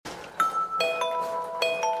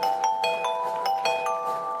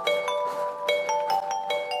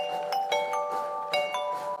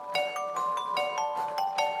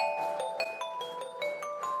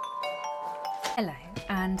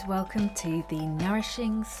and welcome to the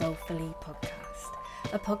Nourishing Soulfully podcast,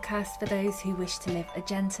 a podcast for those who wish to live a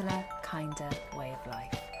gentler, kinder way of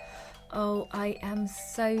life. Oh, I am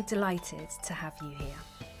so delighted to have you here.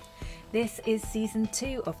 This is season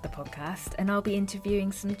 2 of the podcast, and I'll be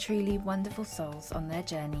interviewing some truly wonderful souls on their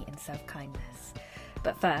journey in self-kindness.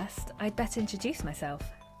 But first, I'd better introduce myself.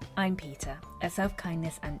 I'm Pippa, a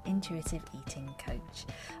self-kindness and intuitive eating coach.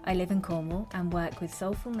 I live in Cornwall and work with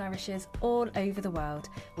soulful nourishers all over the world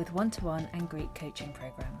with one-to-one and group coaching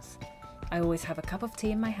programs. I always have a cup of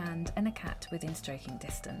tea in my hand and a cat within stroking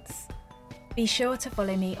distance. Be sure to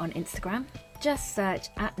follow me on Instagram. Just search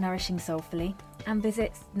 @Nourishing Soulfully and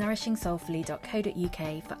visit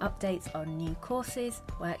nourishingsoulfully.co.uk for updates on new courses,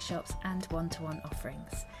 workshops and one-to-one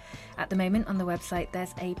offerings. At the moment on the website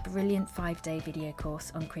there's a brilliant 5-day video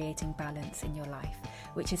course on creating balance in your life,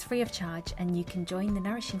 which is free of charge, and you can join the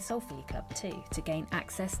Nourishing Soulfully Club too to gain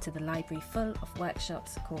access to the library full of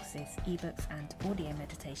workshops, courses, ebooks and audio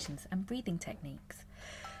meditations and breathing techniques.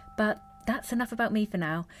 But that's enough about me for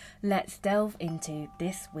now. Let's delve into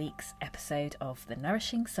this week's episode of the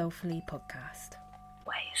Nourishing Soulfully podcast.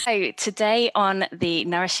 So today on the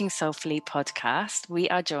Nourishing Soulfully podcast, we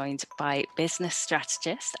are joined by business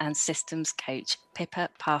strategist and systems coach Pippa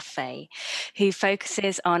Parfait, who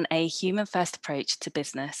focuses on a human-first approach to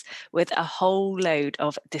business with a whole load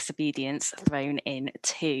of disobedience thrown in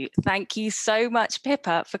too. Thank you so much,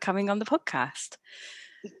 Pippa, for coming on the podcast.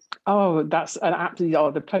 Oh, that's an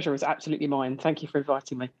absolutely, the pleasure is absolutely mine. Thank you for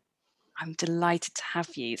inviting me. I'm delighted to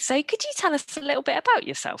have you. So could you tell us a little bit about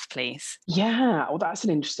yourself, please? Yeah, well, that's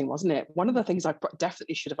an interesting one, wasn't it? One of the things I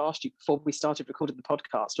definitely should have asked you before we started recording the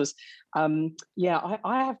podcast was, I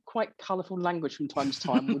have quite colourful language from time to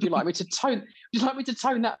time. Would you like me to tone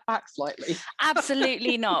that back slightly?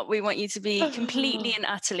 Absolutely not. We want you to be completely and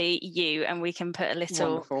utterly you, and we can put a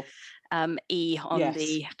little E on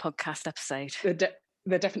the podcast episode.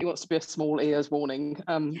 There definitely wants to be a small ears warning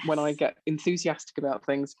when I get enthusiastic about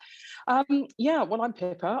things. I'm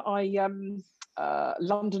Pippa. I am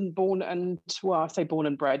London born and, I say born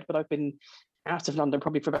and bred, but I've been out of London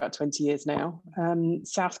probably for about 20 years now.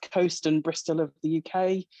 South Coast and Bristol of the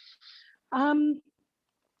UK.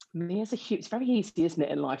 It's very easy, isn't it,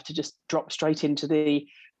 in life to just drop straight into the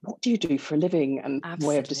what do you do for a living and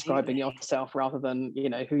way of describing yourself rather than,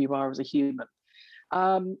 who you are as a human.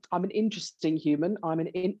 I'm an interesting human. I'm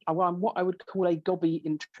what I would call a gobby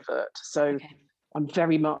introvert. So I'm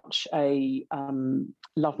very much a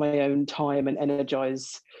love my own time and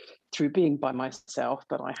energize through being by myself,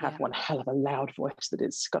 but I have one hell of a loud voice that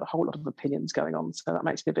has got a whole lot of opinions going on. So that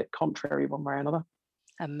makes me a bit contrary one way or another.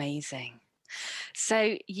 Amazing.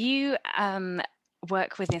 So you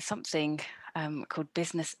work within something called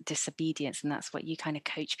business disobedience, and that's what you kind of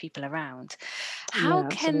coach people around.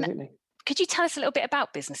 Could you tell us a little bit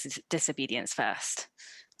about business disobedience first?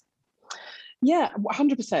 Yeah,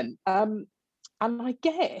 100%. And I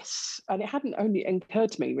guess, and it hadn't only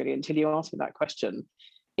occurred to me really until you asked me that question,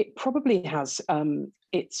 it probably has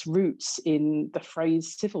its roots in the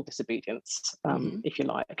phrase civil disobedience, if you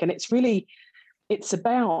like. And it's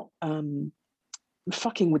about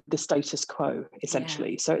fucking with the status quo,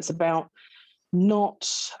 essentially. So it's about not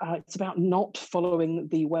following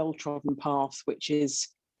the well-trodden path, which is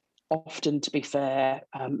often, to be fair,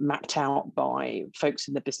 mapped out by folks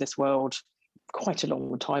in the business world quite a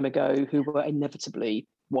long time ago who were inevitably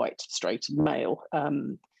white, straight, and male,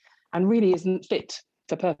 and really isn't fit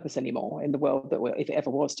for purpose anymore in the world that if it ever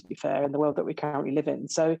was, to be fair, in the world that we currently live in.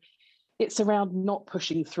 So it's around not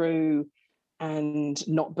pushing through and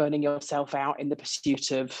not burning yourself out in the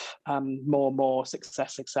pursuit of more,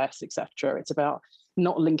 success, etc. It's about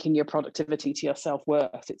not linking your productivity to your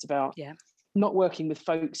self-worth. It's about not working with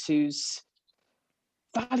folks whose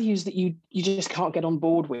values that you just can't get on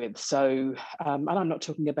board with. So, and I'm not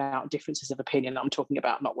talking about differences of opinion. I'm talking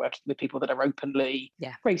about not working with people that are openly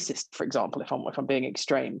racist, for example, if I'm being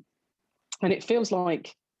extreme. And it feels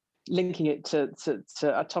like linking it to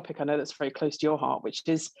a topic I know that's very close to your heart, which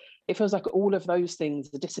is it feels like all of those things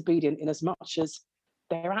are disobedient in as much as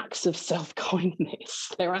they're acts of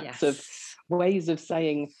self-kindness. They're acts of ways of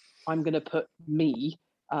saying, I'm going to put me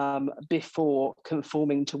before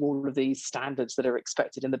conforming to all of these standards that are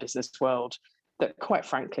expected in the business world that, quite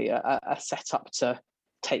frankly, are set up to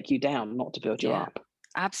take you down, not to build you up.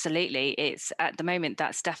 Absolutely. It's at the moment,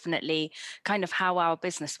 that's definitely kind of how our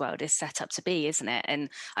business world is set up to be, isn't it? And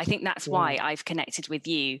I think that's why I've connected with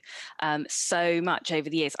you so much over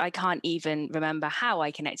the years. I can't even remember how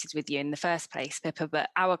I connected with you in the first place, Pippa, but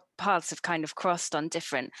our paths have kind of crossed on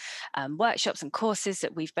different workshops and courses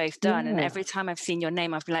that we've both done. And every time I've seen your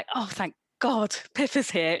name, I've been like, oh, God, Pippa's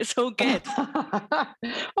here. It's all good. Oh,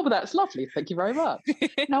 well, that's lovely. Thank you very much.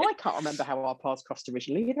 No, I can't remember how our paths crossed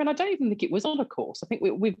originally either, and I don't even think it was on a course. I think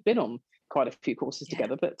we've been on quite a few courses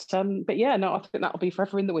together, but yeah, no, I think that'll be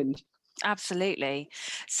forever in the wind. Absolutely.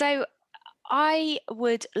 So I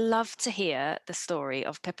would love to hear the story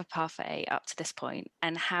of Pippa Parfait up to this point,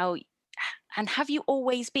 and have you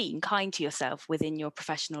always been kind to yourself within your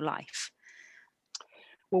professional life?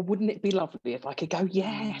 Well, wouldn't it be lovely if I could go,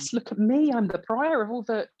 yes, look at me, I'm the prior of all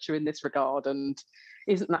virtue in this regard, and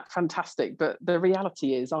isn't that fantastic? But the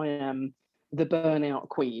reality is I am the burnout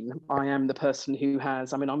queen. I am the person who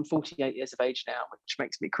has, I'm 48 years of age now, which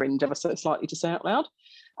makes me cringe ever so slightly to say out loud.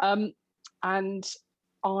 And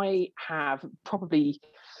I have probably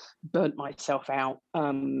burnt myself out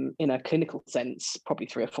in a clinical sense probably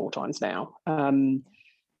 3 or 4 times now.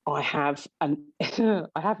 I have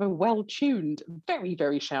a well-tuned, very,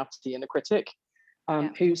 very shouty inner critic,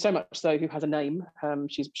 who so much so who has a name.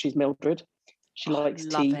 She's Mildred. She likes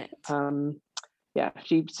tea.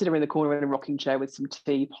 She'd sit her in the corner in a rocking chair with some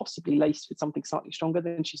tea, possibly laced with something slightly stronger.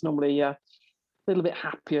 Than she's normally a little bit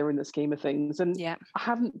happier in the scheme of things. And I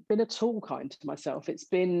haven't been at all kind to myself. It's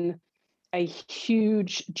been a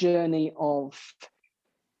huge journey of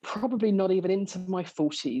probably not even into my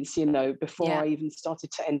 40s, before I even started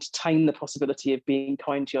to entertain the possibility of being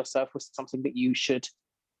kind to yourself was something that you should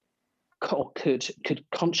or could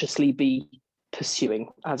consciously be pursuing,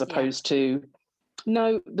 as opposed to,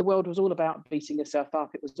 no, the world was all about beating yourself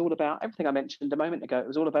up. It was all about everything I mentioned a moment ago. It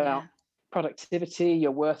was all about productivity. Your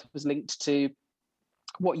worth was linked to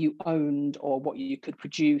what you owned or what you could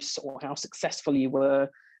produce or how successful you were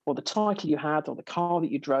or the title you had or the car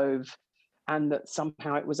that you drove, and that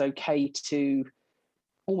somehow it was okay to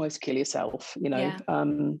almost kill yourself,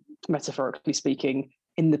 metaphorically speaking,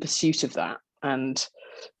 in the pursuit of that. And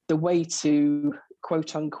the way to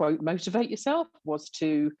quote unquote motivate yourself was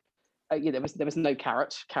to, there was no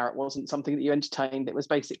carrot. Carrot wasn't something that you entertained. It was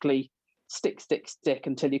basically stick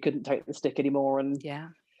until you couldn't take the stick anymore. And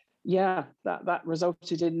that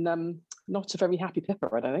resulted in not a very happy Pippa,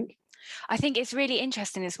 I don't think. I think it's really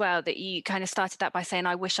interesting as well that you kind of started that by saying,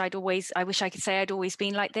 I wish I could say I'd always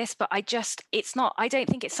been like this, but I don't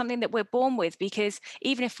think it's something that we're born with, because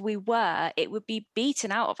even if we were, it would be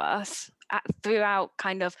beaten out of us throughout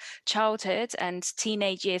kind of childhood and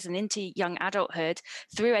teenage years and into young adulthood,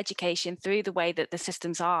 through education, through the way that the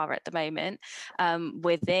systems are at the moment,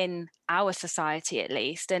 within our society at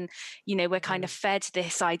least. And, we're kind of fed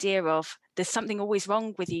this idea of there's something always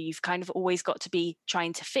wrong with you. You've kind of always got to be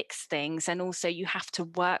trying to fix things. And also you have to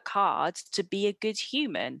work hard to be a good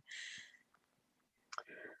human.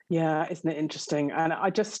 Yeah, isn't it interesting? And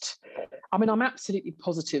I'm absolutely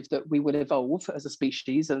positive that we will evolve as a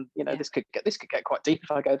species, and this could get quite deep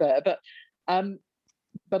if I go there.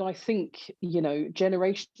 But I think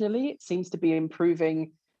generationally it seems to be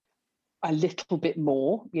improving a little bit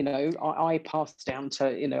more. I passed down to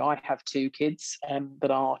I have 2 kids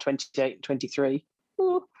that are 28 and 23,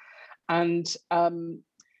 and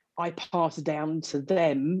I passed down to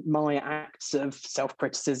them my acts of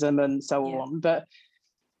self-criticism and so on, but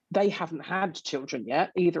they haven't had children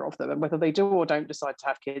yet, either of them, and whether they do or don't decide to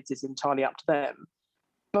have kids is entirely up to them.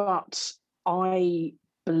 But I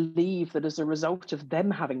believe that as a result of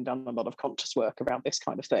them having done a lot of conscious work around this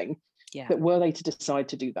kind of thing, that were they to decide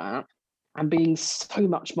to do that and being so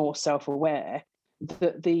much more self-aware,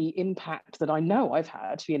 that the impact that I know I've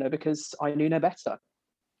had, because I knew no better,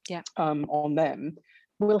 on them,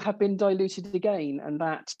 will have been diluted again. And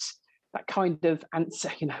that kind of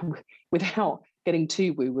answer, without getting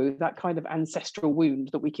too woo-woo, that kind of ancestral wound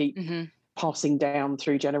that we keep passing down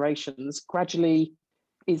through generations gradually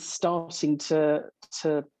is starting to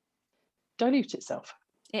dilute itself.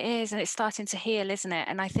 It is, and it's starting to heal, isn't it?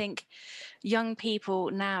 And I think young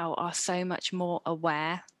people now are so much more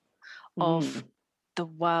aware of the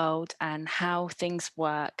world and how things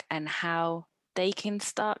work, and how they can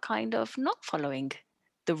start kind of not following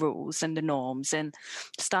the rules and the norms and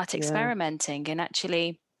start experimenting. And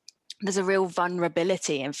actually, there's a real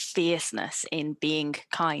vulnerability and fierceness in being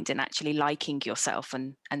kind and actually liking yourself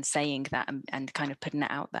and saying that and kind of putting it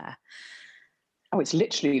out there. Oh, it's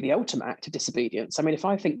literally the ultimate act of disobedience. I mean, if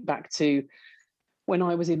I think back to when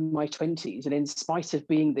I was in my 20s, and in spite of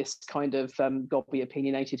being this kind of gobby,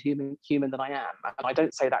 opinionated human that I am, and I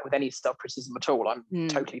don't say that with any self-criticism at all, I'm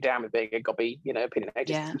totally down with being a gobby,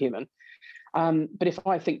 opinionated human. But if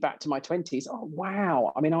I think back to my 20s, oh,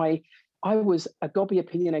 wow. I mean, I was a gobby,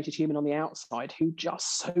 opinionated human on the outside who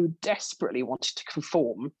just so desperately wanted to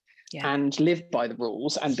conform and live by the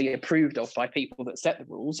rules and be approved of by people that set the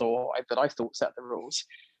rules, or that I thought set the rules.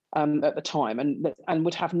 at the time, and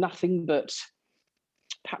would have nothing but,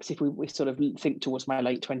 perhaps if we sort of think towards my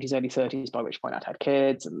late 20s, early 30s, by which point I'd had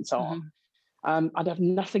kids and so on, I'd have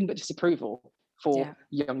nothing but disapproval for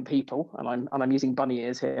young people, and I'm using bunny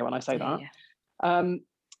ears here when I say that,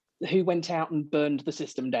 who went out and burned the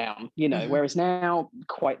system down, whereas now,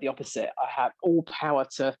 quite the opposite. I have all power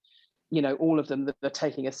to, all of them that are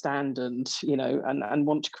taking a stand and, and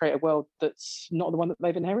want to create a world that's not the one that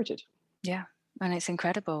they've inherited. Yeah. And it's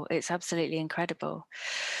incredible. It's absolutely incredible.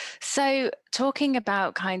 So talking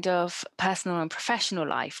about kind of personal and professional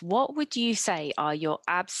life, what would you say are your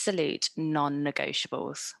absolute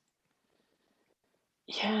non-negotiables?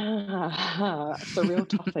 Yeah, it's a real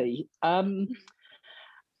toughie. I'm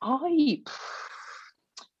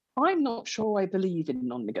not sure I believe in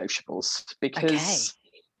non-negotiables, because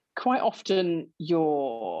quite often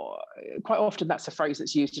that's a phrase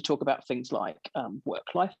that's used to talk about things like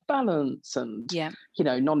work-life balance and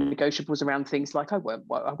non-negotiables around things like I won't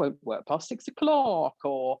work past 6 o'clock,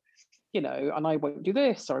 or and I won't do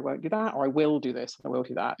this, or I won't do that, or I will do this and I will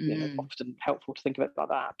do that. Often helpful to think of it like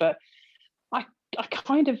that. But I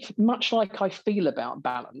kind of, much like I feel about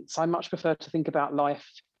balance, I much prefer to think about life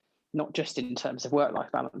not just in terms of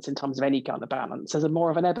work-life balance, in terms of any kind of balance, as a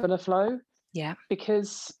more of an ebb and a flow. Yeah.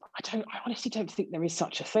 Because I honestly don't think there is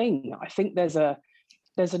such a thing. I think there's a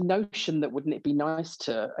notion that, wouldn't it be nice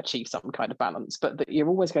to achieve some kind of balance, but that you're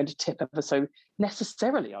always going to tip ever so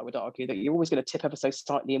necessarily, I would argue, that you're always going to tip ever so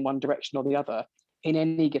slightly in one direction or the other in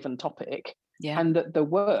any given topic. Yeah. And that the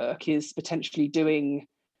work is potentially being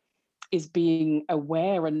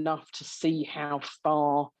aware enough to see how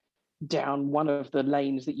far down one of the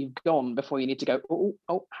lanes that you've gone before you need to go, oh,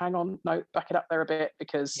 hang on, no, back it up there a bit,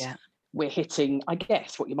 because we're hitting, I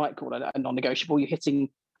guess, what you might call a non-negotiable. You're hitting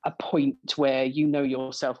a point where you know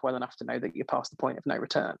yourself well enough to know that you're past the point of no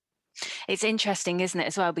return. It's interesting, isn't it,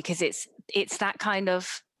 as well, because it's that kind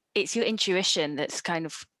of, it's your intuition that's kind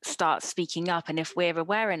of starts speaking up, and if we're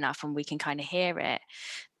aware enough and we can kind of hear it,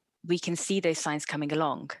 we can see those signs coming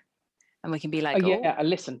along, and we can be like,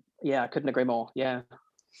 listen, I couldn't agree more.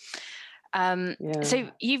 So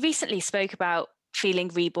you recently spoke about feeling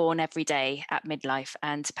reborn every day at midlife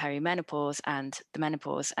and perimenopause and the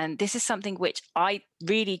menopause. And this is something which I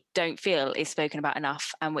really don't feel is spoken about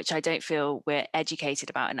enough, and which I don't feel we're educated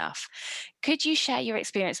about enough. Could you share your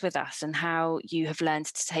experience with us and how you have learned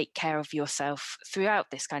to take care of yourself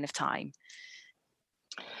throughout this kind of time?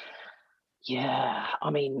 Yeah, I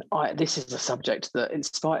mean, this is a subject that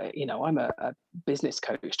inspires, I'm a business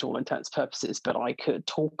coach to all intents and purposes, but I could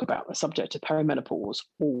talk about the subject of perimenopause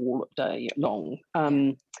all day long.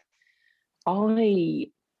 I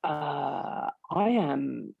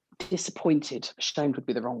am disappointed, ashamed would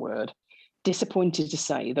be the wrong word, disappointed to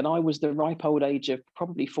say that I was the ripe old age of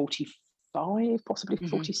probably 45, possibly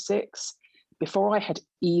 46, before I had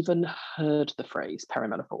even heard the phrase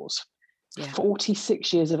perimenopause.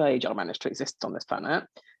 46 years of age, I managed to exist on this planet.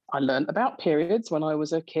 I learned about periods when I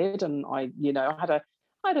was a kid, and I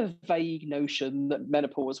had a vague notion that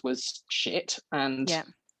menopause was shit, and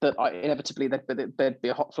that inevitably there'd be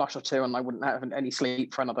a hot flush or two, and I wouldn't have any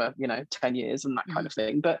sleep for another 10 years and that kind of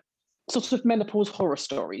thing. But sort of menopause horror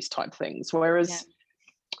stories type things. Whereas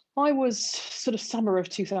I was sort of summer of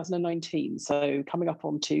 2019, so coming up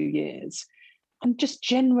on 2 years, I'm just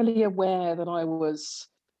generally aware that I was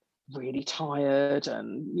really tired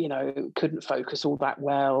and couldn't focus all that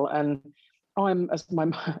well, and I'm, as my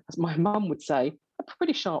mum would say, a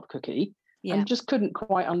pretty sharp cookie, and just couldn't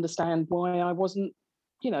quite understand why I wasn't,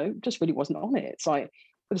 just really wasn't on it. It's like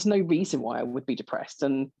there's no reason why I would be depressed,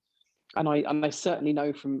 and I certainly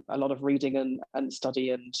know from a lot of reading and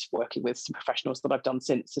study and working with some professionals that I've done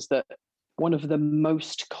since, is that one of the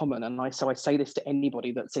most common, and I say this to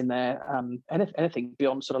anybody that's in their anything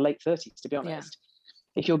beyond sort of late 30s, to be honest.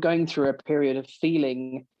 If you're going through a period of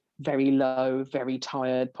feeling very low, very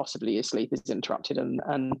tired, possibly your sleep is interrupted,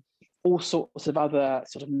 and all sorts of other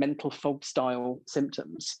sort of mental fog style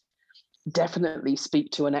symptoms, definitely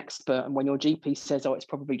speak to an expert. And when your GP says, it's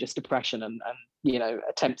probably just depression, and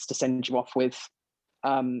attempts to send you off with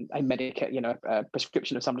a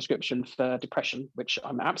prescription of some description for depression, which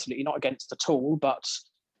I'm absolutely not against at all, but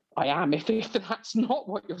I am if that's not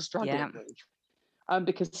what you're struggling with.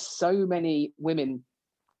 Because so many women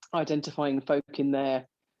identifying folk in their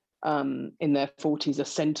 40s are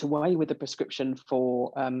sent away with a prescription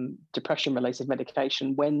for depression-related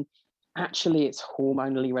medication, when actually it's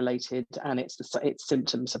hormonally related, and it's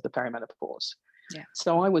symptoms of the perimenopause.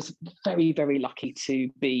 So I was very, very lucky to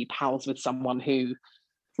be pals with someone who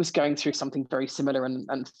was going through something very similar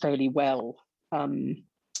and fairly well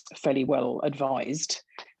advised.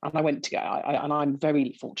 And I went to go, and I'm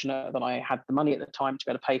very fortunate that I had the money at the time to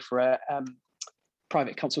be able to pay for a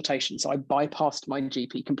private consultation. So I bypassed my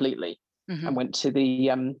GP completely and went to the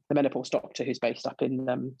menopause doctor who's based up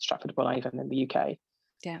in Stratford-upon-Avon in the UK.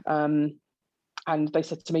 Yeah. And they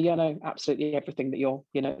said to me, yeah, no, absolutely everything that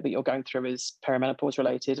you're going through is perimenopause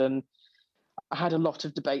related. And I had a lot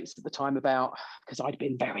of debates at the time about, because I'd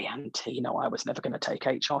been very anti, I was never going to take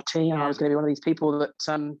HRT, and I was going to be one of these people that,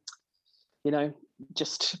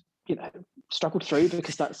 just, struggled through,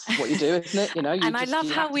 because that's what you do, isn't it? And I love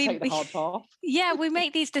how we take the hard path. Yeah, we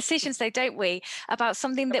make these decisions, though, don't we, about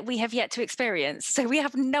something that we have yet to experience. So we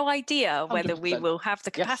have no idea whether 100%. we will have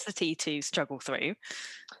the capacity to struggle through.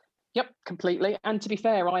 Yep, completely. And to be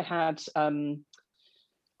fair, I had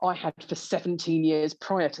for 17 years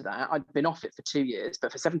prior to that, I'd been off it for 2 years,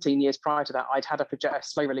 but for 17 years prior to that, I'd had a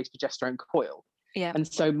slow release progesterone coil. Yeah. And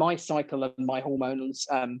so my cycle and my hormones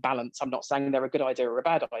balance, I'm not saying they're a good idea or a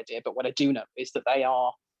bad idea, but what I do know is that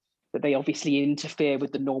they obviously interfere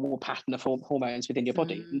with the normal pattern of hormones within your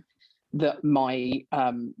body. And that my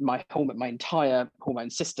entire hormone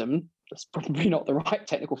system, that's probably not the right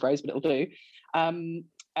technical phrase, but it'll do,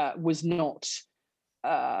 was not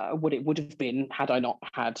what it would have been had I not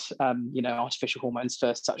had artificial hormones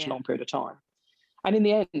for such a long period of time. And in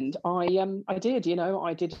the end, I did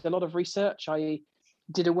a lot of research. I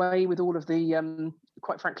did away with all of the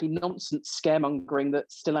quite frankly nonsense scaremongering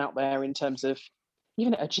that's still out there, in terms of,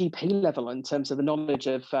 even at a GP level, in terms of the knowledge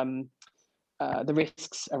of the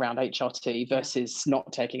risks around HRT versus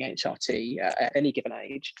not taking HRT at any given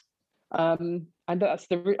age. And that's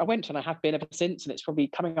I went, and I have been ever since, and it's probably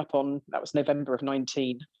coming up on, that was November of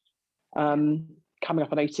 19, coming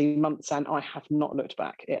up on 18 months, and I have not looked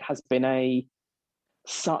back. It has been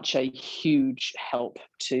such a huge help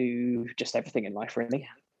to just everything in life, really.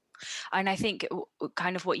 And I think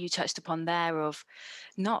kind of what you touched upon there, of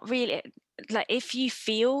not really, like, if you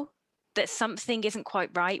feel that something isn't quite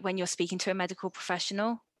right when you're speaking to a medical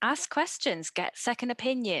professional, ask questions, get second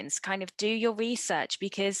opinions, kind of do your research,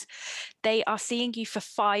 because they are seeing you for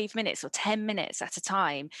 5 minutes or 10 minutes at a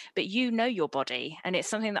time, but you know your body. And it's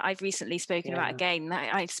something that I've recently spoken about again.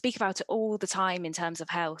 I speak about it all the time in terms of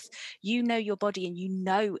health. You know your body, and you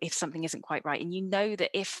know if something isn't quite right, and you know that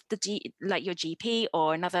if your GP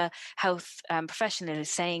or another health professional is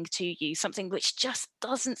saying to you something which just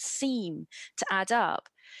doesn't seem to add up,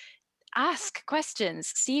 ask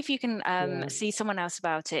questions, see if you can see someone else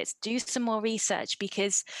about it, do some more research,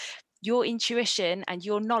 because your intuition and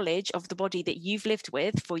your knowledge of the body that you've lived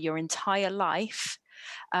with for your entire life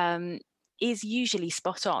is usually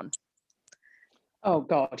spot on. Oh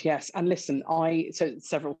God, yes. And listen, so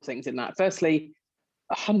several things in that. Firstly,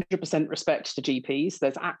 100% respect to GPs.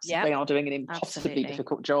 They are doing an impossibly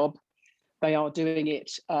difficult job. They are doing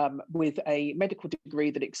it with a medical degree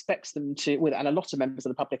that expects them to, and a lot of members of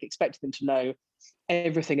the public expect them to know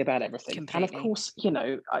everything about everything. Completely. And of course,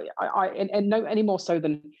 and no any more so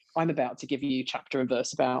than I'm about to give you chapter and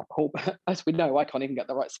verse about, as we know, I can't even get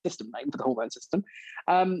the right system name for the hormone system,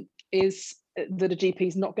 is that a GP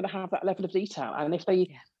is not going to have that level of detail. And if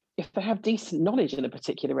they have decent knowledge in a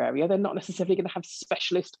particular area, they're not necessarily going to have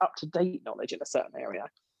specialist up-to-date knowledge in a certain area.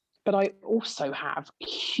 But I also have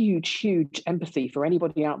huge, huge empathy for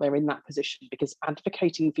anybody out there in that position, because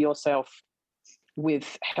advocating for yourself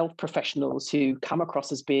with health professionals who come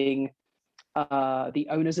across as being the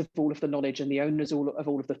owners of all of the knowledge and the owners of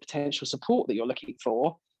all of the potential support that you're looking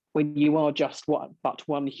for, when you are just but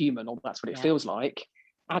one human, or that's what it feels like,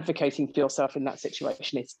 advocating for yourself in that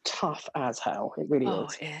situation is tough as hell. It really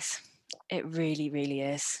is. It is. It really, really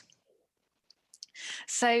is.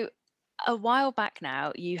 So, a while back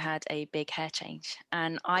now, you had a big hair change,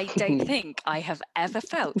 and I don't think I have ever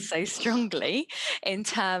felt so strongly in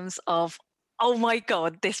terms of, oh my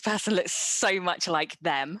God, this person looks so much like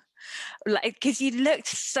them. Because you looked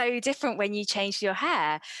so different when you changed your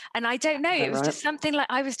hair. And I don't know, it was just something like,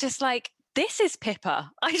 I was just like, this is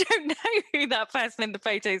Pippa. I don't know who that person in the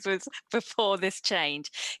photos was before this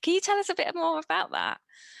change. Can you tell us a bit more about that?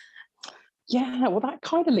 Yeah, well, that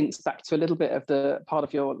kind of links back to a little bit of the part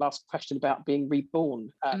of your last question about being reborn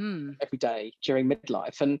every day during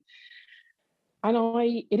midlife. And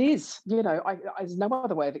it is, there's no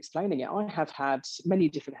other way of explaining it. I have had many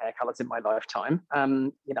different hair colors in my lifetime. I've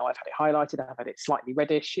had it highlighted, I've had it slightly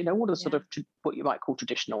reddish, all the sort of what you might call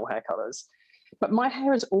traditional hair colors. But my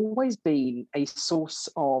hair has always been a source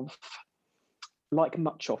of, like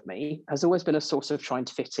much of me, has always been a source of trying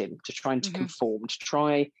to fit in, to trying to conform, to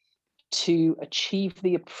try to achieve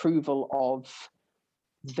the approval of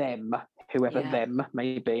them, whoever them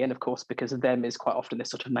may be. And of course, because of them is quite often this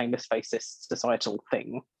sort of nameless, faceless societal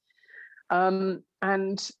thing.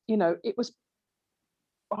 And, you know, it was,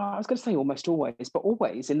 I was going to say almost always, but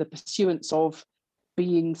always in the pursuance of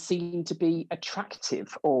being seen to be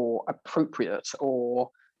attractive or appropriate or,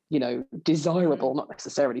 you know, desirable, not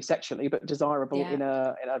necessarily sexually, but desirable in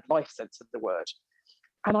a life sense of the word.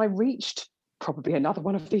 And I reached probably another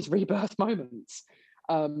one of these rebirth moments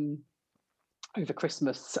over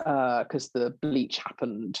Christmas, because the bleach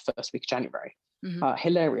happened first week of January.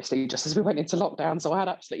 Hilariously, just as we went into lockdown, so I had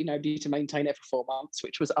absolutely nobody to maintain it for 4 months,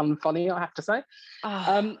 which was unfunny, I have to say.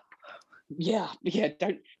 Yeah,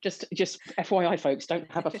 don't just FYI, folks,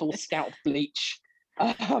 don't have a full scalp bleach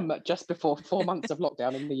just before 4 months of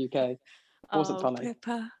lockdown in the UK. It wasn't funny.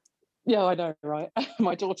 Pippa. Yeah, I know, right?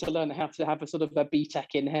 My daughter learned how to have a sort of a BTEC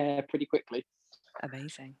in hair pretty quickly.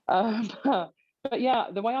 Amazing. But yeah,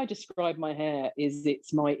 the way I describe my hair is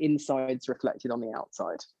it's my insides reflected on the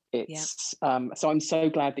outside. It's so I'm so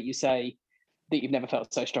glad that you say that you've never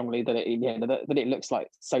felt so strongly that it looks like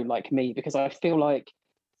so like me, because I feel like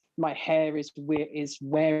my hair is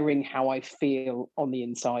wearing how I feel on the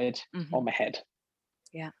inside on my head.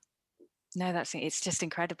 Yeah. No, it's just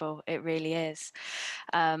incredible. It really is.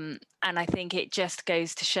 And I think it just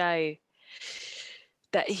goes to show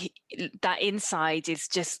that that inside is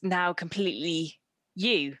just now completely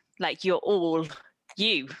you, like you're all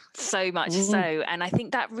you, so much so. And I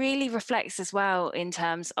think that really reflects as well in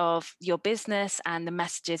terms of your business and the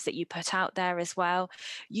messages that you put out there as well.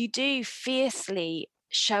 You do fiercely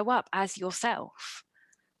show up as yourself.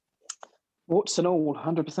 Warts and all,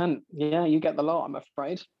 100%. Yeah, you get the lot, I'm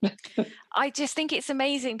afraid. I just think it's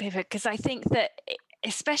amazing, Pippa, because I think that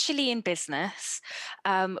especially in business,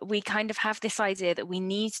 we kind of have this idea that we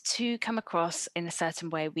need to come across in a certain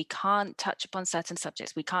way. We can't touch upon certain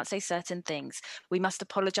subjects. We can't say certain things. We must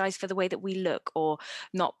apologize for the way that we look or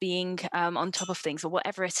not being on top of things or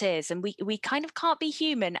whatever it is. And we kind of can't be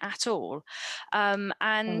human at all. And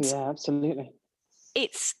yeah, absolutely.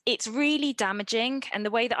 It's really damaging. And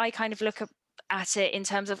the way that I kind of look at it in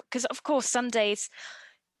terms of, because of course some days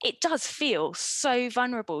it does feel so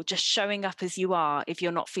vulnerable just showing up as you are if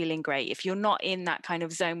you're not feeling great, if you're not in that kind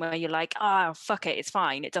of zone where you're like, oh, fuck it, it's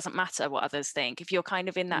fine, it doesn't matter what others think. If you're kind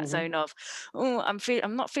of in that zone of, oh,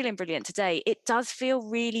 I'm not feeling brilliant today, it does feel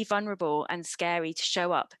really vulnerable and scary to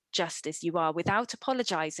show up just as you are without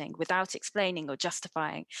apologizing, without explaining or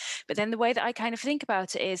justifying. But then the way that I kind of think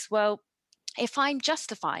about it is, well, if I'm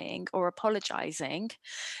justifying or apologizing,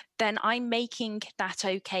 then I'm making that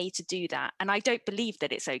okay to do that. And I don't believe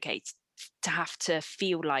that it's okay to have to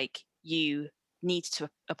feel like you need to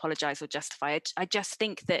apologize or justify it. I just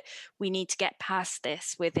think that we need to get past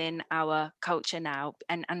this within our culture now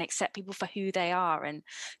and accept people for who they are and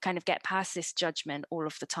kind of get past this judgment all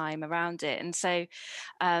of the time around it. And so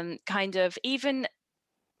kind of even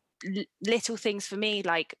little things for me,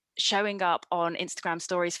 like showing up on Instagram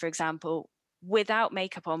stories, for example, without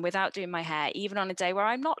makeup on, without doing my hair, even on a day where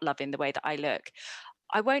I'm not loving the way that I look,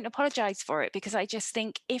 I won't apologize for it, because I just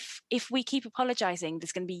think if we keep apologizing,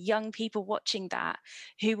 there's going to be young people watching that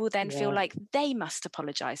who will then feel like they must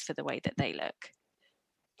apologize for the way that they look.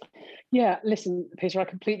 Yeah, listen, Peter, I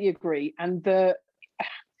completely agree. And the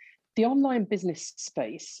online business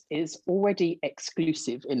space is already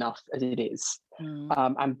exclusive enough as it is.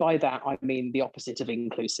 And by that, I mean the opposite of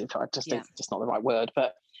inclusive. It's just not the right word,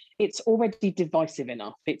 but it's already divisive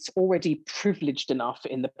enough. It's already privileged enough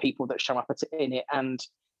in the people that show up in it and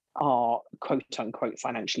are quote unquote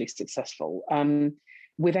financially successful.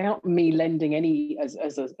 Without me lending any, as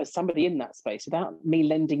somebody in that space, without me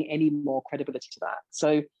lending any more credibility to that.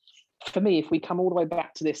 So for me, if we come all the way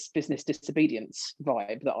back to this business disobedience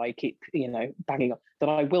vibe that I keep, banging on, that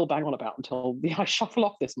I will bang on about until I shuffle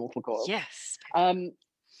off this mortal coil. Yes.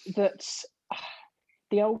 That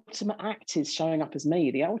the ultimate act is showing up as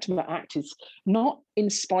me. The ultimate act is not in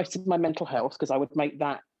spite of my mental health, because I would make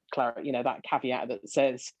that that caveat that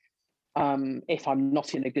says, if I'm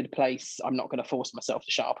not in a good place, I'm not going to force myself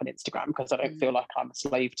to shut up on Instagram, because I don't feel like I'm a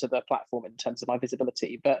slave to the platform in terms of my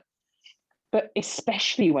visibility. But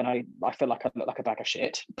especially when I feel like I look like a bag of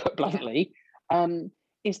shit, put bluntly,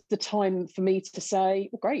 is the time for me to say,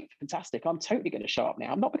 well, great, fantastic, I'm totally going to show up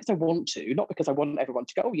now. Not because I want to, not because I want everyone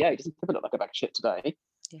to go, oh yeah, he doesn't look like a bag of shit today,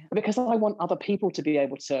 but because I want other people to be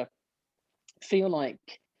able to feel like,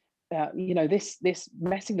 this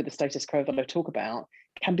messing with the status quo that I talk about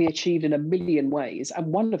can be achieved in a million ways. And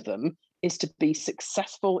one of them is to be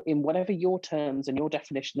successful in whatever your terms and your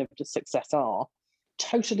definition of success are,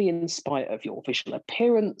 totally in spite of your visual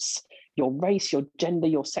appearance, your race, your gender,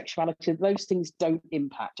 your sexuality. Those things don't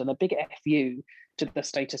impact, and a big F you to the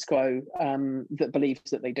status quo that believes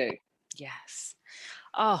that they do. Yes.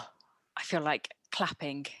 Oh, I feel like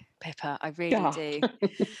clapping, Pippa. I really Yeah. do.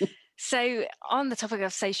 So on the topic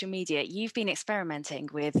of social media, you've been experimenting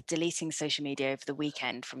with deleting social media over the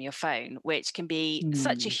weekend from your phone, which can be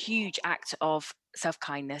such a huge act of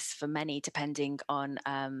self-kindness for many, depending on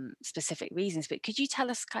specific reasons. But could you tell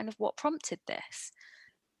us kind of what prompted this?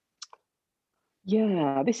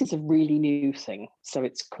 Yeah, this is a really new thing. So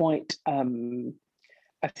it's quite,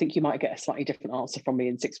 I think you might get a slightly different answer from me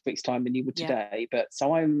in 6 weeks' time than you would today. But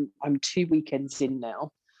so I'm 2 weekends in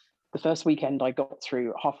now. The first weekend I got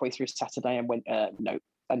through halfway through Saturday and went, no,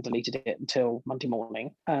 and deleted it until Monday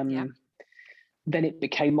morning. Then it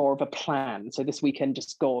became more of a plan. So this weekend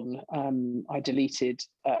just gone, I deleted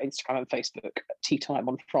Instagram and Facebook at tea time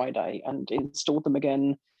on Friday and installed them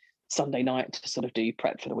again Sunday night to sort of do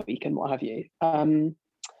prep for the week and what have you. And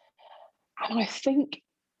I think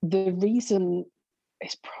the reason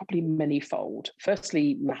is probably manifold.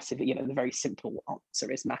 Firstly, massive, the very simple answer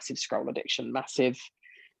is massive scroll addiction, massive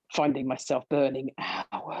finding myself burning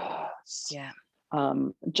hours. Yeah.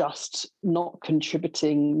 Just not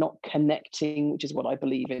contributing, not connecting, which is what I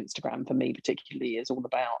believe Instagram for me particularly is all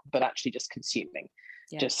about, but actually just consuming.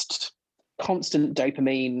 Just constant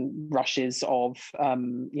dopamine rushes of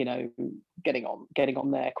getting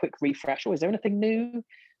on there, quick refresh. Oh, is there anything new?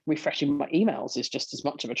 Refreshing my emails is just as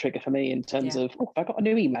much of a trigger for me in terms of, oh, I got a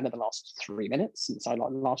new email in the last 3 minutes since I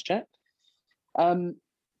last checked.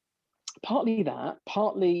 Partly that,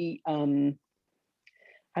 partly, and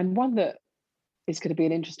one that is going to be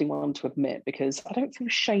an interesting one to admit, because I don't feel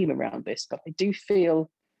shame around this, but I do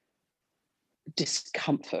feel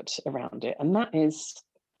discomfort around it. And that is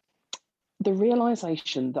the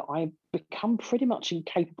realization that I've become pretty much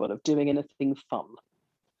incapable of doing anything fun.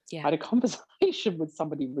 I had a conversation with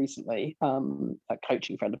somebody recently, a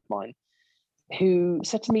coaching friend of mine, who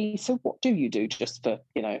said to me, so what do you do just for,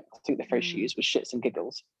 I think the phrase she used was shits and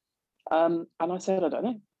giggles. And I said, I don't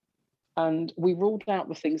know. And we ruled out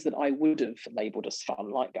the things that I would have labelled as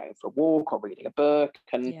fun, like going for a walk or reading a book.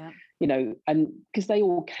 And, and because they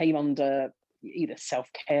all came under either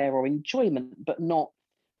self-care or enjoyment, but not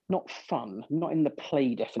fun, not in the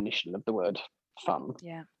play definition of the word fun.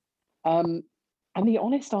 And the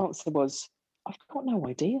honest answer was, I've got no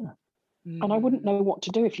idea. And I wouldn't know what to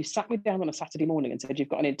do if you sat me down on a Saturday morning and said, you've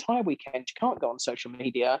got an entire weekend, you can't go on social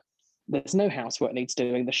media, there's no housework needs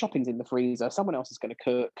doing, the shopping's in the freezer, someone else is going to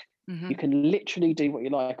cook, you can literally do what you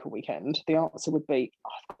like all weekend. The answer would be,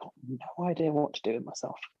 I've got no idea what to do with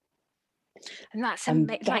myself. And that's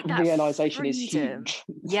that realization is huge.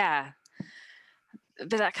 Yeah.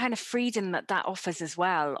 But that kind of freedom that offers as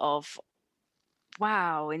well of,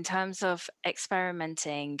 wow, in terms of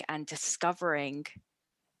experimenting and discovering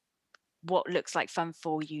what looks like fun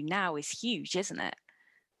for you now is huge, isn't it?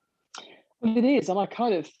 Well, it is, and I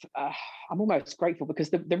kind of, I'm almost grateful, because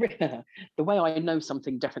the way I know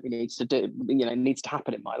something definitely needs to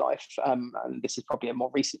happen in my life, and this is probably a more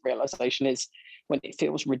recent realization, is when it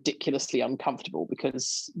feels ridiculously uncomfortable,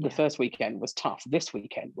 because the first weekend was tough. This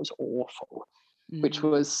weekend was awful, which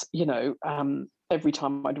was, every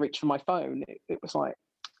time I'd reach for my phone, it was like,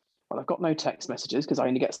 well, I've got no text messages because I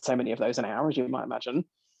only get so many of those an hour, as you might imagine.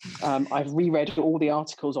 I've reread all the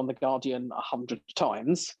articles on The Guardian 100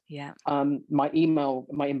 times. My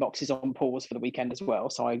inbox is on pause for the weekend as well.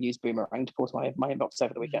 So I use Boomerang to pause my inbox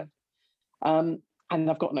over the weekend. And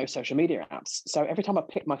I've got no social media apps. So every time I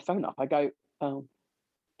pick my phone up, I go, oh,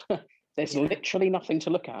 there's literally nothing to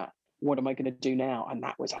look at. What am I going to do now? And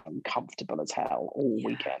that was uncomfortable as hell all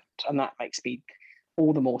weekend. And that makes me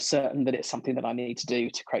all the more certain that it's something that I need to do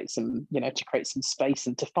to create some space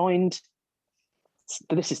and to find.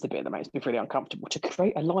 But this is the bit that makes me really uncomfortable, to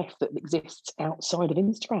create a life that exists outside of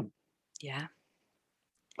Instagram. Yeah.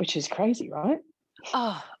 Which is crazy, right?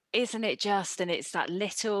 Oh, isn't it just? And it's that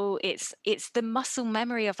little, it's the muscle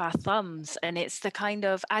memory of our thumbs. And it's the kind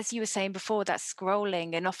of, as you were saying before, that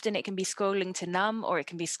scrolling. And often it can be scrolling to numb, or it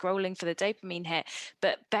can be scrolling for the dopamine hit.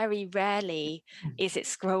 But very rarely is it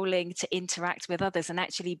scrolling to interact with others and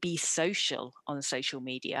actually be social on social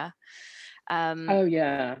media. Oh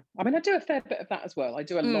yeah, I mean, I do a fair bit of that as well. I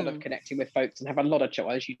do a lot of connecting with folks and have a lot of chats,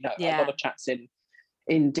 as you know, a lot of chats in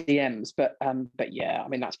DMs. But yeah, I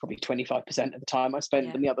mean, that's probably 25% of the time I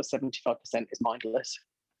spend, and the other 75% is mindless.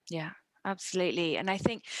 Yeah, absolutely. And I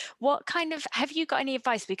think, have you got any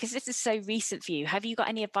advice? Because this is so recent for you. Have you got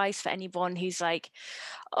any advice for anyone who's like,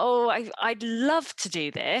 oh, I'd love to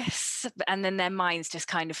do this, and then their mind's just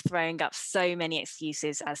kind of throwing up so many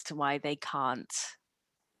excuses as to why they can't?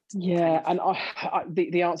 Yeah, and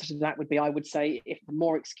the answer to that would be, I would say, if the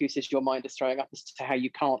more excuses your mind is throwing up as to how you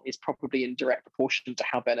can't, is probably in direct proportion to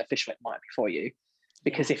how beneficial it might be for you.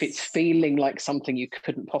 Because if it's feeling like something you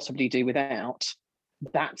couldn't possibly do without,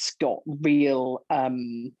 that's got real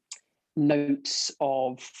notes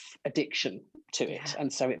of addiction to it.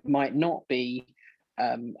 And so it might not be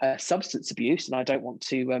a substance abuse, and I don't want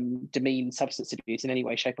to demean substance abuse in any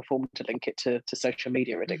way, shape or form to link it to social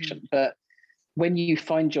media addiction. But when you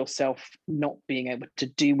find yourself not being able to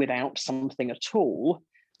do without something at all,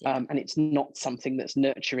 and it's not something that's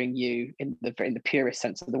nurturing you in the purest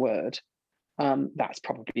sense of the word, that's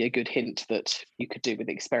probably a good hint that you could do with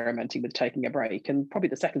experimenting with taking a break. And probably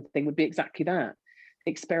the second thing would be exactly that.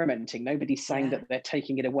 Experimenting. Nobody's saying that they're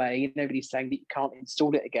taking it away. Nobody's saying that you can't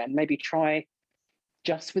install it again. Maybe try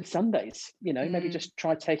just with Sundays, maybe just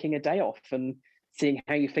try taking a day off and seeing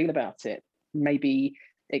how you feel about it. Maybe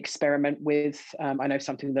experiment with, I know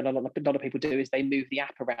something that a lot of people do is they move the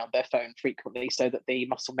app around their phone frequently so that the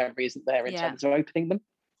muscle memory isn't there in terms of opening them.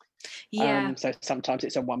 So sometimes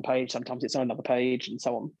it's on one page, sometimes it's on another page, and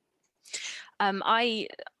so on.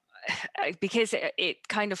 Because it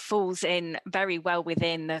kind of falls in very well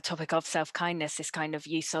within the topic of self-kindness, this kind of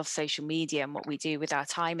use of social media and what we do with our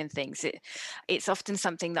time and things. It's often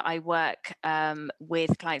something that I work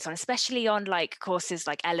with clients on, especially on like courses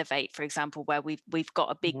like Elevate, for example, where we've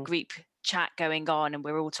got a big group chat going on and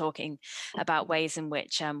we're all talking about ways in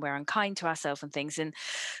which we're unkind to ourselves and things. And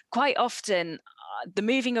quite often the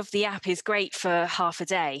moving of the app is great for half a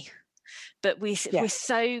day, but we're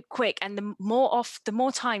so quick, and the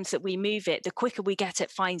more times that we move it, the quicker we get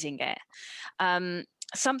at finding it.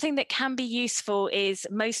 Something that can be useful is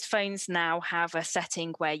most phones now have a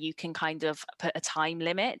setting where you can kind of put a time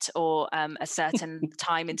limit or a certain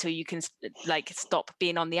time until you can like stop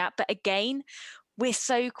being on the app. But again, we're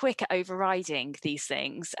so quick at overriding these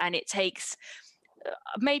things, and it takes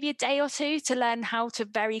maybe a day or two to learn how to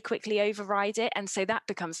very quickly override it. And so that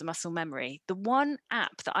becomes a muscle memory. The one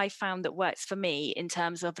app that I found that works for me in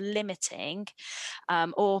terms of limiting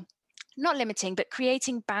or not limiting, but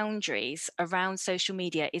creating boundaries around social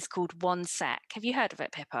media is called OneSec. Have you heard of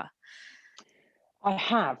it, Pippa? I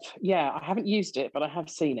have. Yeah, I haven't used it, but I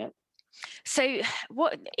have seen it. So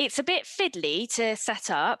it's a bit fiddly to set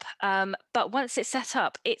up, but once it's set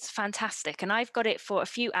up, it's fantastic. And I've got it for a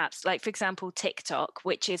few apps, like for example, TikTok,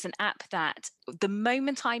 which is an app that the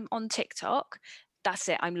moment I'm on TikTok, that's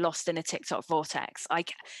it, I'm lost in a TikTok vortex.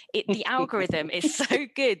 The algorithm is so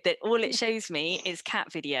good that all it shows me is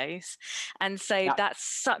cat videos. And so that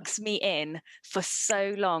sucks me in for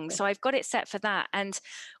so long. So I've got it set for that. And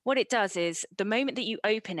what it does is the moment that you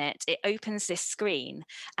open it, it opens this screen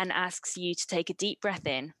and asks you to take a deep breath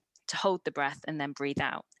in, to hold the breath and then breathe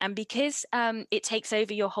out. And because it takes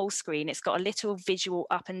over your whole screen, it's got a little visual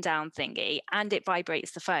up and down thingy, and it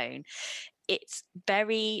vibrates the phone. It's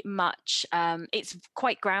very much, it's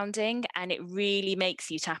quite grounding, and it really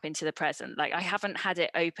makes you tap into the present. Like I haven't had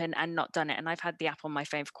it open and not done it, and I've had the app on my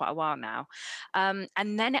phone for quite a while now.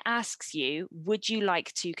 And then it asks you, would you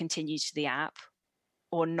like to continue to the app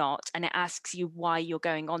or not? And it asks you why you're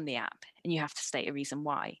going on the app, and you have to state a reason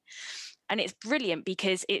why. And it's brilliant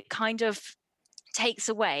because it kind of takes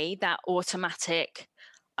away that automatic,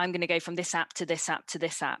 I'm going to go from this app to this app to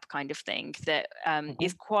this app kind of thing that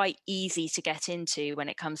is quite easy to get into when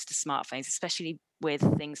it comes to smartphones, especially with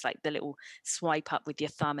things like the little swipe up with your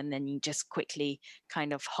thumb and then you just quickly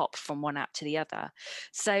kind of hop from one app to the other.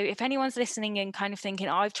 So if anyone's listening and kind of thinking,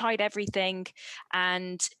 oh, I've tried everything,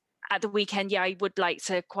 and at the weekend, I'd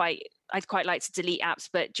quite like to delete apps,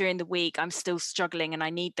 but during the week I'm still struggling and I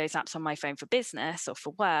need those apps on my phone for business or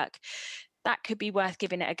for work, that could be worth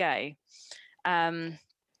giving it a go.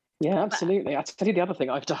 Yeah, absolutely. I'll tell you the other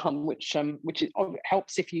thing I've done, which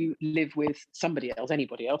helps if you live with somebody else,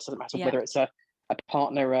 anybody else, doesn't matter whether it's a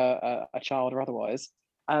partner, a child, or otherwise.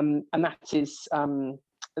 And that is,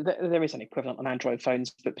 there is an equivalent on Android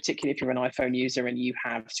phones, but particularly if you're an iPhone user and you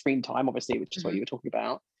have screen time, obviously, which is what you were talking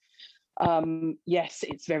about. Yes,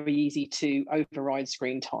 it's very easy to override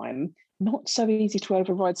screen time. Not so easy to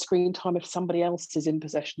override screen time if somebody else is in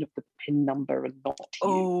possession of the PIN number and not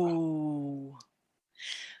you.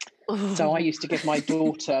 So I used to give my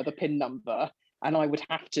daughter the PIN number, and I would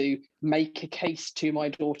have to make a case to my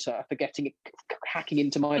daughter for hacking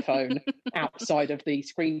into my phone outside of the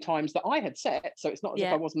screen times that I had set. So it's not as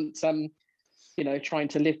if I wasn't, trying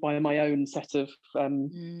to live by my own set of,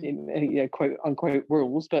 quote unquote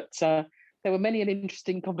rules. But there were many an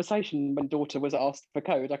interesting conversation when daughter was asked for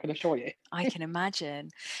code, I can assure you. I can imagine.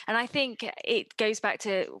 And I think it goes back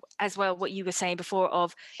to, as well, what you were saying before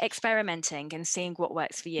of experimenting and seeing what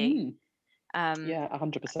works for you.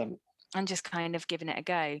 100%. And just kind of giving it a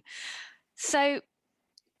go. So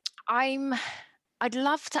I'm I'd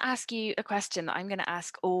love to ask you a question that I'm going to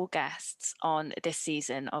ask all guests on this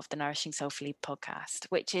season of the Nourishing Soulfully podcast,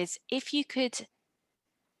 which is, if you could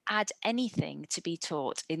add anything to be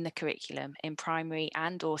taught in the curriculum in primary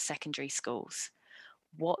and or secondary schools,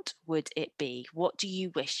 what would it be? What do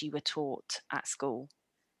you wish you were taught at school?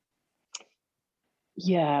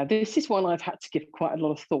 Yeah, this is one I've had to give quite a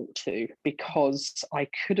lot of thought to, because I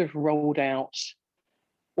could have rolled out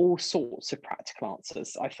all sorts of practical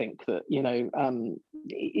answers. I think that,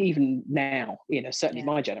 even now, certainly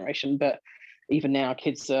my generation, but even now,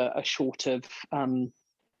 kids are short of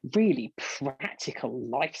really practical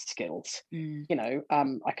life skills.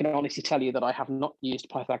 I can honestly tell you that I have not used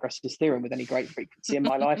Pythagoras' theorem with any great frequency in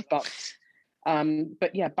my life, but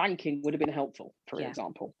yeah, banking would have been helpful, for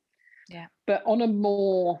example. Yeah. But on a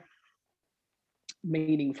more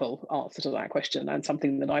meaningful answer to that question, and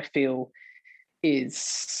something that I feel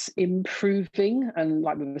is improving, and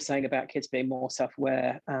like we were saying about kids being more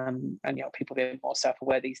self-aware, and people being more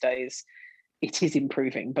self-aware these days, it is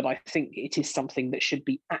improving, but I think it is something that should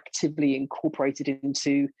be actively incorporated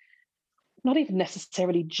into not even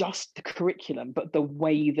necessarily just the curriculum, but the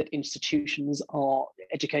way that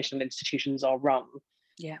educational institutions are run.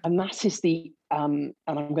 Yeah. And that is and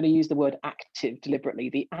I'm going to use the word active deliberately,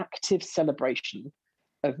 the active celebration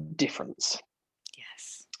of difference.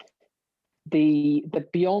 Yes. The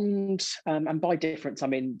beyond, and by difference, I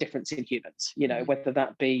mean difference in humans, whether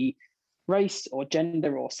that be race or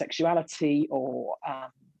gender or sexuality or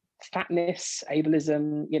fatness,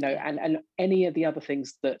 ableism, and any of the other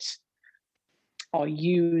things that are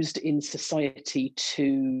used in society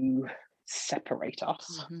to separate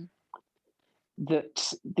us. Mm-hmm.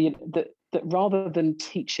 That rather than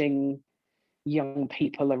teaching young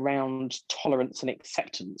people around tolerance and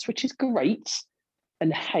acceptance, which is great,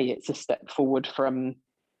 and hey, it's a step forward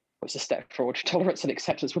tolerance and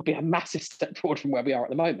acceptance would be a massive step forward from where we are at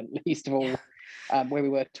the moment, least of all where we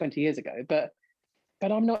were 20 years ago. But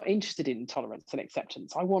I'm not interested in tolerance and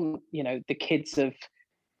acceptance. I want, the kids of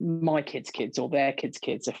my kids' or their kids'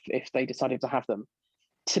 if they decided to have them,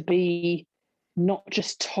 to be not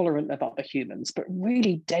just tolerant of other humans, but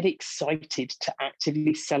really dead excited to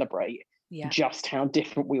actively celebrate just how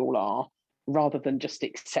different we all are, rather than just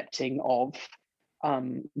accepting of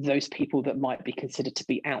those people that might be considered to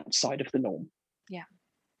be outside of the norm. Yeah,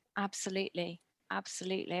 absolutely. I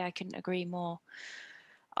couldn't agree more.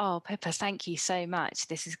 Oh, Pippa, thank you so much.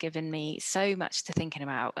 This has given me so much to thinking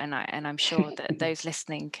about, and I'm sure that those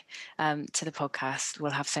listening to the podcast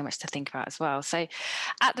will have so much to think about as well. So,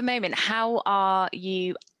 at the moment, how are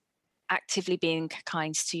you actively being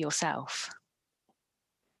kind to yourself?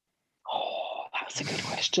 Oh, that's a good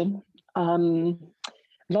question.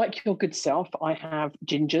 Like your good self, I have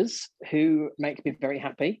gingers who make me very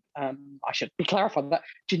happy. I should be clarified that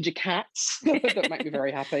ginger cats that make me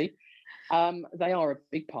very happy. They are a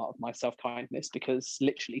big part of my self-kindness, because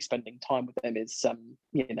literally spending time with them is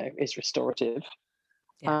restorative.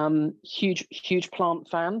 Yeah. Huge plant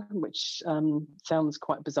fan, which sounds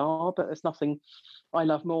quite bizarre, but there's nothing I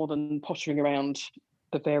love more than pottering around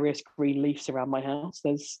the various green leaves around my house.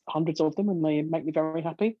 There's hundreds of them, and they make me very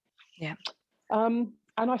happy. Yeah.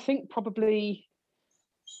 And I think probably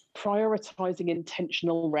prioritizing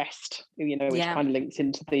intentional rest, which kind of links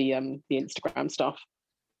into the Instagram stuff,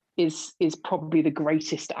 is probably the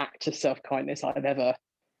greatest act of self-kindness I've ever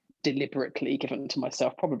deliberately given to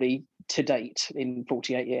myself, probably to date in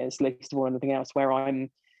 48 years, least of all anything else, where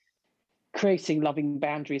I'm creating loving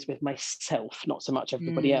boundaries with myself, not so much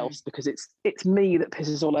everybody else, because it's me that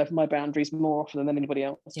pisses all over my boundaries more often than anybody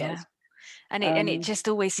else does. And it just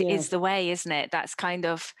always is the way, isn't it? That's kind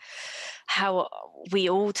of how we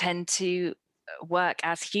all tend to work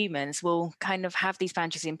as humans. We'll kind of have these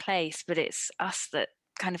boundaries in place, but it's us that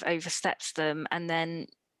kind of oversteps them, and then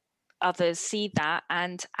others see that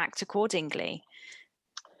and act accordingly.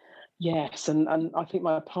 Yes, and I think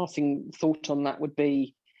my passing thought on that would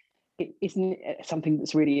be, isn't it something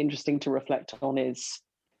that's really interesting to reflect on, is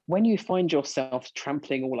when you find yourself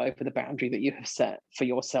trampling all over the boundary that you have set for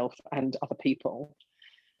yourself and other people,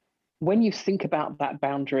 when you think about that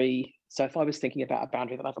boundary, so if I was thinking about a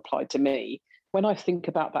boundary that I've applied to me, when I think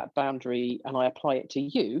about that boundary and I apply it to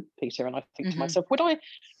you, Peter, and I think to myself,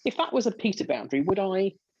 if that was a Peter boundary, would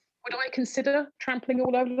I consider trampling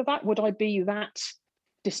all over that? Would I be that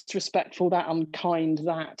disrespectful, that unkind,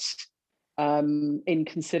 that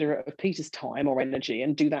inconsiderate of Peter's time or energy,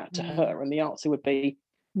 and do that to her? And the answer would be,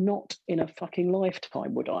 not in a fucking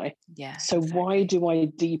lifetime, would I? Yeah. So exactly. Why do I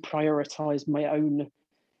deprioritize my own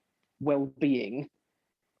well-being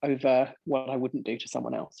over what I wouldn't do to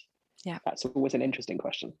someone else? Yeah. That's always an interesting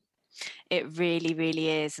question. It really, really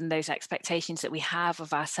is. And those expectations that we have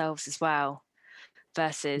of ourselves as well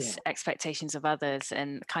versus expectations of others,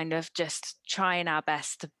 and kind of just trying our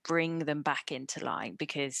best to bring them back into line,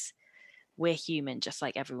 because we're human just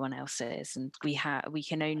like everyone else is, and we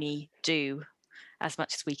can only do as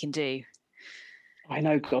much as we can do. I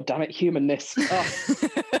know, God damn it, humanness.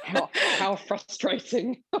 Oh, how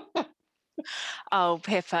frustrating. Oh,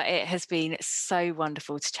 Pippa, it has been so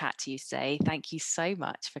wonderful to chat to you today. Thank you so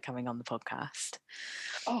much for coming on the podcast.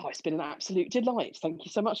 Oh, it's been an absolute delight. Thank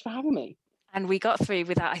you so much for having me. And we got through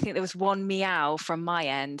without, I think there was one meow from my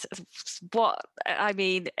end.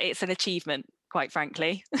 It's an achievement, quite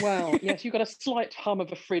frankly. Well, yes, you've got a slight hum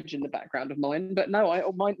of a fridge in the background of mine, but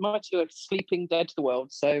no, my two are sleeping dead to the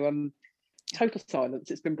world. So total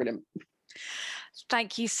silence. It's been brilliant.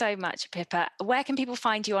 Thank you so much, Pippa. Where can people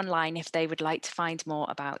find you online if they would like to find more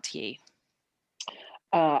about you?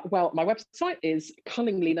 Well, my website is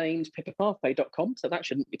cunningly named pippaparfait.com, so that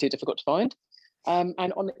shouldn't be too difficult to find. And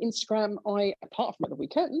on Instagram, apart from at the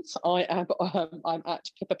weekends, I'm at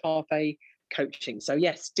Pippa Parfait Coaching. So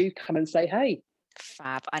yes, do come and say hey.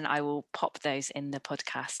 Fab, and I will pop those in the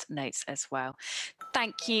podcast notes as well.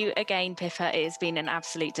 Thank you again, Pippa. It has been an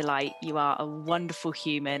absolute delight. You are a wonderful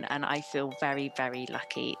human, and I feel very, very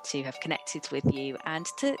lucky to have connected with you and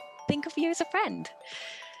to think of you as a friend.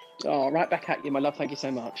 Oh, right back at you, my love. Thank you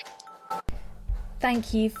so much.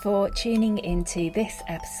 Thank you for tuning into this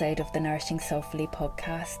episode of the Nourishing Soulfully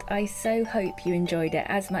podcast. I so hope you enjoyed it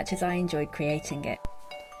as much as I enjoyed creating it.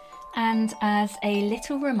 And as a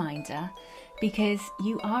little reminder, because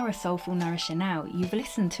you are a soulful nourisher now, you've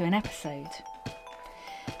listened to an episode.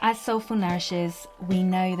 As soulful nourishers, we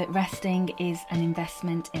know that resting is an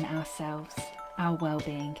investment in ourselves, our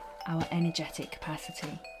well-being, our energetic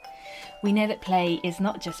capacity. We know that play is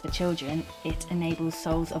not just for children, it enables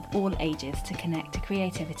souls of all ages to connect to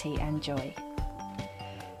creativity and joy.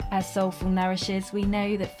 As soulful nourishers, we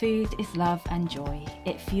know that food is love and joy.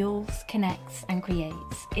 It fuels, connects and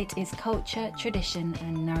creates. It is culture, tradition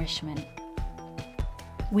and nourishment.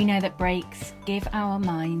 We know that breaks give our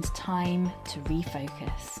minds time to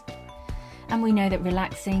refocus. And we know that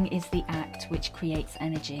relaxing is the act which creates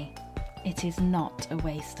energy. It is not a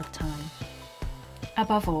waste of time.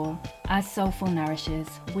 Above all, as soulful nourishers,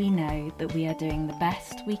 we know that we are doing the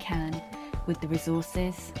best we can with the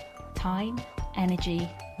resources, time, energy,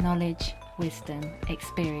 knowledge, wisdom,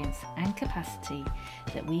 experience and capacity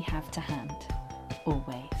that we have to hand,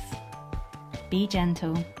 always. Be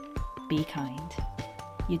gentle, be kind.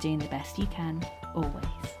 You're doing the best you can,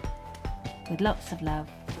 always. With lots of love,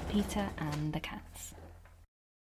 Peter and the cat.